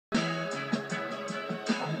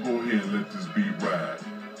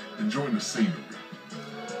enjoying the scenery.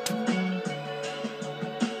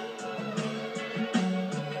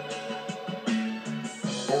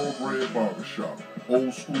 Thoroughbred Barbershop,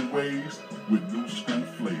 old school ways with new school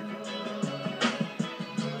flavor.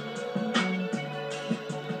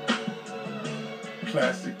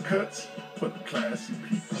 Classic cuts for the classy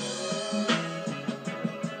people.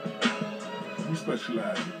 We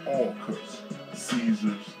specialize in all cuts,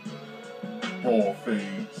 Caesars, ball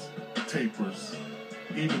fades, tapers,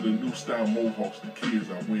 even the new style mohawks the kids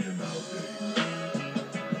are wearing nowadays.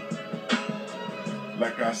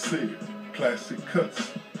 Like I said, classic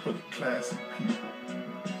cuts for the classic people.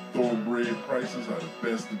 Thoroughbred prices are the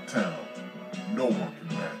best in town. No one can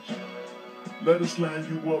match. Let us line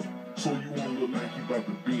you up so you won't look like you about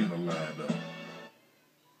to be in a lineup.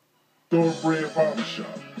 Thoroughbred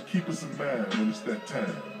Barbershop. Keep us in mind when it's that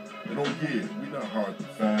time. And oh yeah, we're not hard to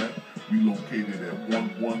find. We located at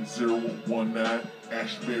 11019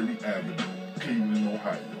 Ashbury Avenue, Cleveland,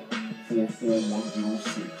 Ohio,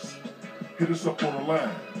 44106. Hit us up on the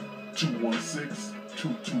line,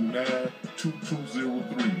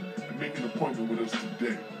 216-229-2203, and make an appointment with us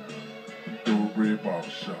today. Thoroughbred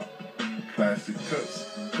Barbershop. Classic cuts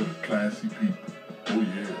for the classy people. Oh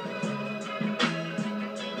yeah.